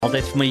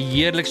Altyd vir my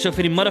heerlik so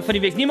vir die middag van die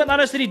week. Niemand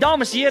anders as die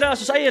dames here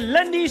as ons eie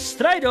Lindy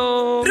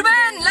Strydom.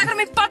 Ruben, lekker om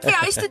die pad vir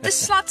huis toe te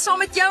slat saam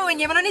met jou en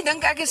jy wil nou nie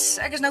dink ek is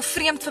nou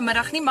vreemd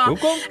vanmiddag nie, maar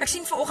Hoekom? ek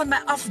sien vanoggend my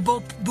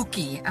afbob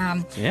boekie,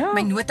 Ja.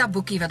 my nota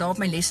boekie wat daar op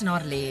my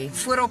lesenaar lê,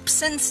 voorop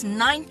since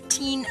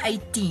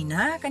 1918,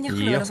 hè? Kan jy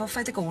glo, Ja. dis al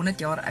feitelik 100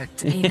 jaar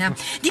oud. En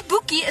die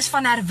boekie is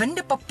van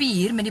herwinde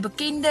papier met die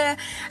bekende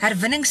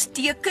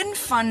herwinningsteken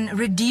van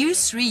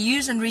reduce,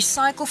 reuse en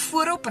recycle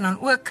voorop en dan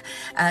ook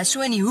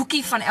so in die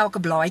hoekie van elke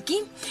blaadjie.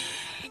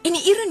 En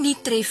die ironie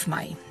tref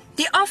my.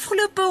 Die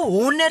afgelope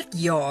 100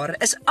 jaar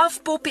is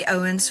afpop die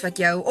ouens wat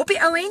jou op die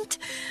ou end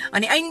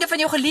aan die einde van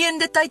jou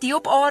geleende tyd hier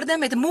op aarde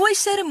met 'n mooi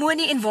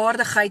seremonie en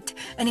waardigheid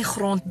in die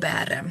grond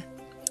bære.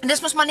 En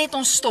dis mos maar net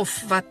ons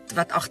stof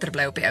wat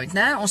agterbly op die ou end,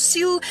 né? Ons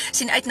siel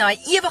sien uit na 'n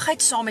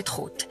ewigheid saam met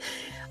God.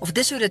 Of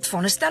dis hoe dit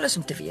veronderstel is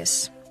om te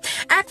wees.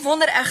 Ek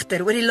wonder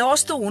egter oor die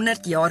laaste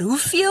 100 jaar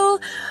hoeveel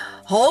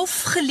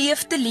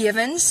halfgeleefde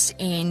lewens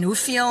en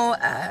hoeveel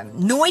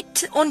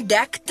nooit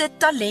ontdekte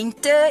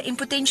talente en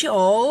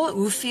potensiaal,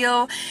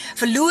 hoeveel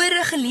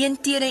verlore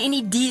geleenthede en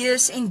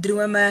idees en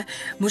drome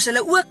moes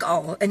hulle ook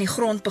al in die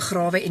grond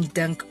begrawe en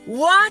dink,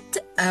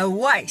 what a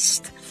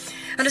waste.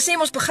 Hulle sê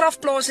ons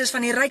begrafplase is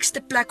van die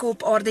rykste plekke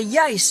op aarde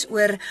juis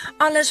oor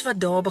alles wat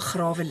daar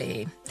begrawe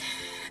lê.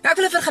 Nou ek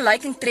wil 'n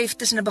vergelyking tref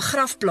tussen 'n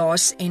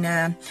begrafplaas en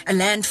 'n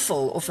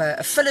landfill of 'n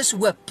vullis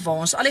hoop waar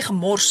ons al die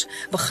gemors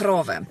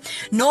begrawe.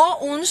 Na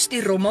ons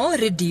die rommel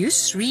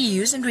reduce,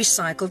 reuse en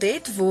recycled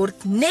het,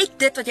 word net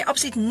dit wat jy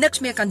absoluut niks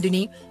meer kan doen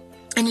nie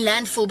in die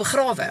landfill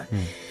begrawe.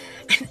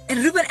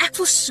 En Ruben, ek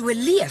wil so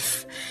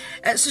leef.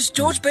 Soos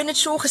George Bernard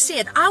Shaw gesê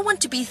het, I want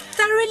to be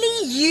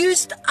thoroughly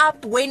used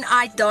up when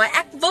I die.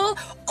 Ek wil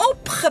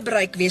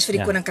opgebruik wees vir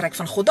die koninkryk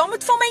van God. Daar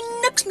moet van my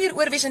niks meer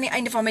oor wees aan die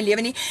einde van my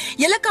lewe nie.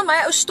 Julle kan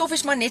my ou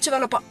stoffies maar net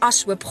sowel op 'n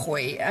ashoop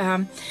gooi.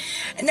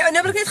 Nou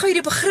wil ek net gou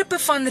hierdie begrippe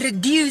van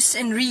reduce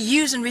en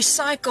reuse en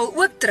recycle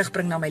ook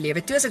terugbring na my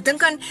lewe toe. As ek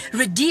dink aan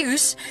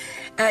reduce,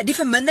 die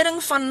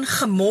vermindering van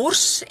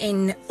gemors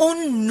en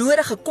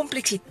onnodige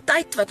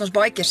kompleksiteit wat ons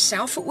baie keer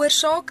self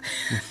veroorsaak,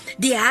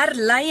 die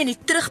herlei en die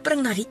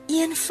terugbring na die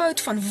eenvoud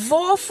van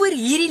waarvoor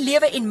hierdie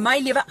lewe en my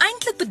lewe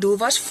eintlik bedoel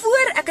was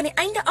voor ek aan die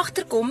einde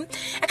agterkom,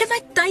 ek het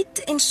my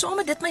tyd en saam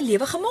met dit my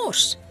lewe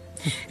gemors.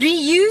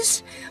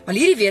 Reuse, maar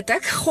hierdie weet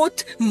ek,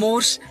 God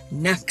mors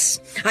niks.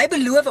 Hy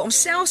beloof om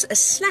selfs 'n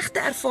slegte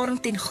ervaring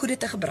ten goeie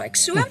te gebruik.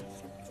 So,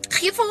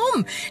 gee vir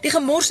hom die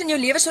gemors in jou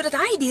lewe sodat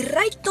hy die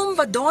rykdom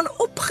wat daarin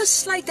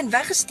opgesluit en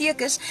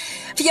weggesteek is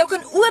vir jou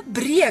kan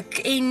oopbreek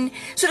en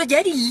sodat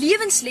jy die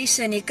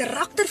lewenslesse en die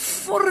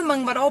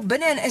karaktervorming wat daar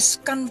binne-in is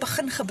kan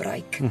begin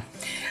gebruik.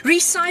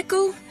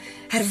 Recycle,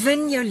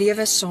 herwin jou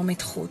lewe saam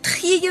met God.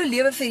 Gee jou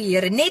lewe vir die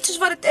Here, net soos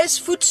wat dit is,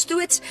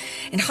 voetstoots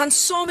en gaan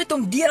saam met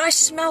hom deur daai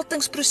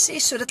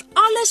smeltingsproses sodat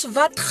alles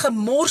wat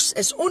gemors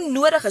is,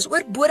 onnodig is,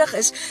 oorbodig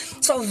is,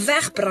 sal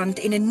wegbrand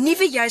en 'n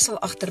nuwe jy sal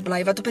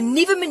agterbly wat op 'n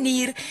nuwe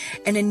manier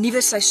in 'n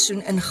nuwe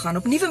seisoen ingaan,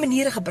 op nuwe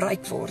maniere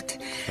gebruik word.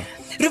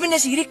 Ruben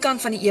is hierdie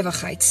kant van die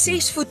ewigheid,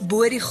 6 voet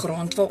bo die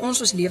grond waar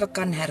ons lewe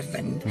kan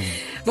herwin.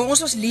 Waar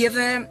ons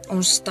lewe,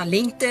 ons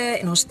talente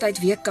en ons tyd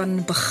weer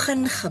kan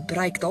begin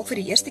gebruik, dalk vir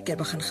die eerste keer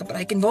begin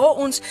gebruik en waar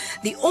ons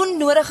die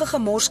onnodige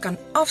gemors kan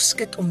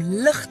afskud om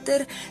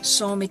ligter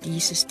saam met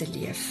Jesus te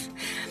leef.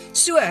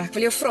 So, ek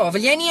wil jou vra,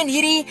 wil jy nie in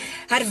hierdie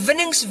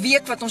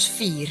herwinningsweek wat ons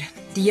vier,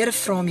 die Here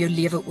vra om jou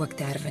lewe ook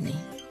te herwin nie?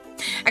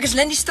 Ek is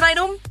Lindy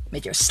Strydom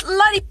met jou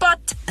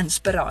sladdiepad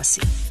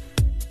inspirasie.